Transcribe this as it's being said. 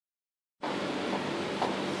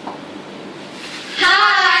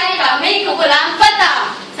kumpulan PETA.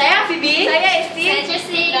 Saya Phoebe. Saya Estee. Saya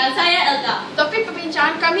Tracy. Dan saya Alda. Topik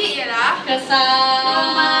perbincangan kami ialah Kesan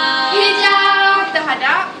Rumah Hijau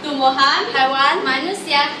terhadap tumbuhan, haiwan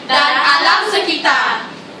manusia dan alam sekitar.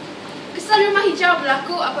 Kesan rumah hijau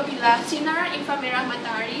berlaku apabila sinaran inframerah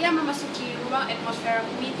matahari yang memasuki ruang atmosfera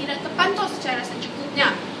bumi tidak terpantau secara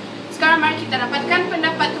secukupnya. Sekarang mari kita dapatkan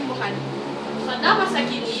pendapat tumbuhan. Pada masa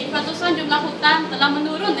kini, ratusan jumlah hutan telah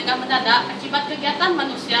menurun dengan mendadak akibat kegiatan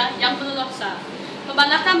manusia yang berleluasa.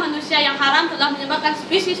 Kebanyakan manusia yang haram telah menyebabkan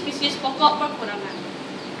spesies-spesies pokok berkurangan.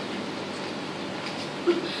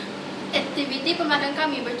 Aktiviti pemagang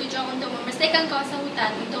kami bertujuan untuk membersihkan kawasan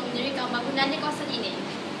hutan untuk mendirikan bangunan di kawasan ini.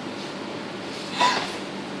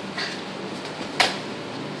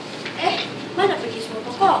 Mana pergi semua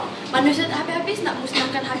pokok? Manusia tak habis-habis nak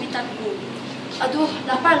musnahkan habitat bumi. Aduh,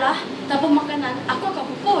 laparlah. Tanpa makanan, aku akan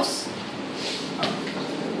pupus.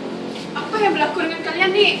 Apa yang berlaku dengan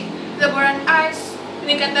kalian ni? Leburan ais,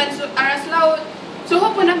 peningkatan aras laut, suhu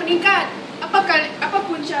pun dah meningkat. Apa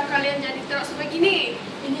punca kalian jadi teruk sebegini?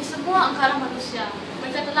 Ini semua angkara manusia.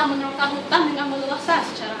 Mereka telah menerokkan hutan dengan meluasa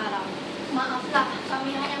secara haram. Maaflah,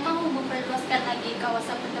 kami hanya mahu memperluaskan lagi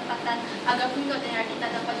kawasan penempatan agar penduduk daerah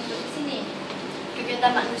kita dapat hidup di sini.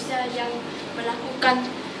 Kegiatan manusia yang melakukan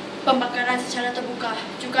pembakaran secara terbuka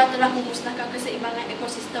juga telah memusnahkan keseimbangan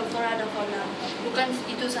ekosistem flora dan fauna. Bukan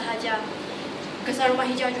itu sahaja, kesan rumah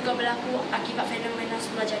hijau juga berlaku akibat fenomena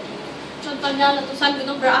semula jadi. Contohnya, letusan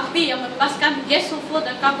gunung berapi yang melepaskan gas sulfur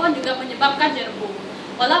dan karbon juga menyebabkan jerebu.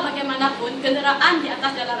 Walau bagaimanapun, kenderaan di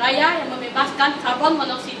atas jalan raya yang membebaskan karbon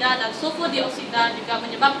monoksida dan sulfur dioksida juga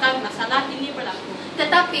menyebabkan masalah ini berlaku.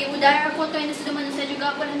 Tetapi udara kotor yang diseduh manusia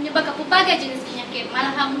juga boleh menyebabkan pelbagai jenis penyakit,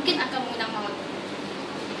 malahan mungkin akan mengundang maut.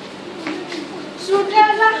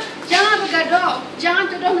 Sudahlah, jangan bergaduh. Jangan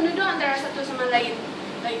tuduh-menuduh antara satu sama lain.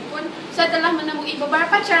 Lagipun, saya telah menemui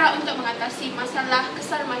beberapa cara untuk mengatasi masalah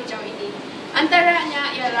kesan rumah hijau ini.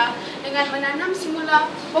 Antaranya ialah dengan menanam semula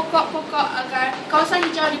pokok-pokok agar kawasan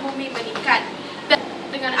hijau di bumi meningkat. Dan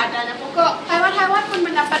dengan adanya pokok, haiwan-haiwan pun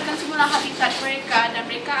mendapatkan semula habitat mereka dan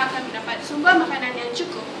mereka akan mendapat sumber makanan yang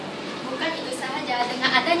cukup. Bukan itu sahaja, dengan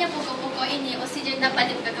adanya pokok-pokok ini, oksigen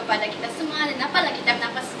dapat dibuka kepada kita semua dan dapatlah kita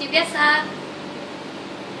bernafas seperti biasa.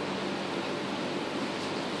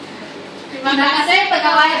 Terima kasih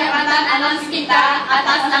Pegawai Jabatan Alam Sekitar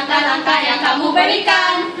atas langkah-langkah yang kamu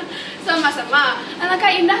berikan. Sama-sama. Alangkah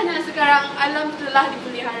indahnya sekarang alam telah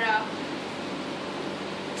dipelihara.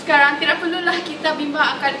 Sekarang tidak perlulah kita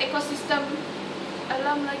bimbang akan ekosistem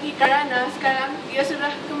alam lagi kerana sekarang ia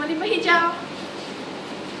sudah kembali berhijau.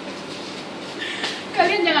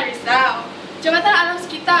 Kalian jangan risau. Jabatan Alam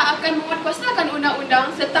Sekitar akan menguatkuasakan undang-undang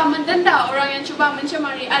serta mendenda orang yang cuba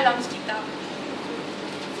mencemari alam sekitar.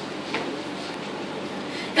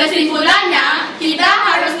 Kesimpulannya, kita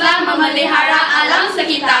haruslah memelihara alam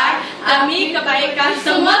sekitar demi kebaikan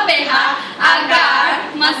semua pihak agar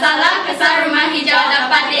masalah kesan rumah hijau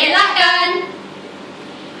dapat dielakkan.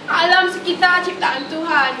 Alam sekitar ciptaan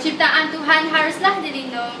Tuhan. Ciptaan Tuhan haruslah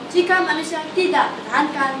dilindung. Jika manusia tidak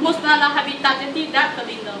pertahankan, Musnahlah habitat yang tidak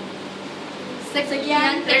terlindung.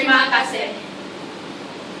 Sekian, terima kasih.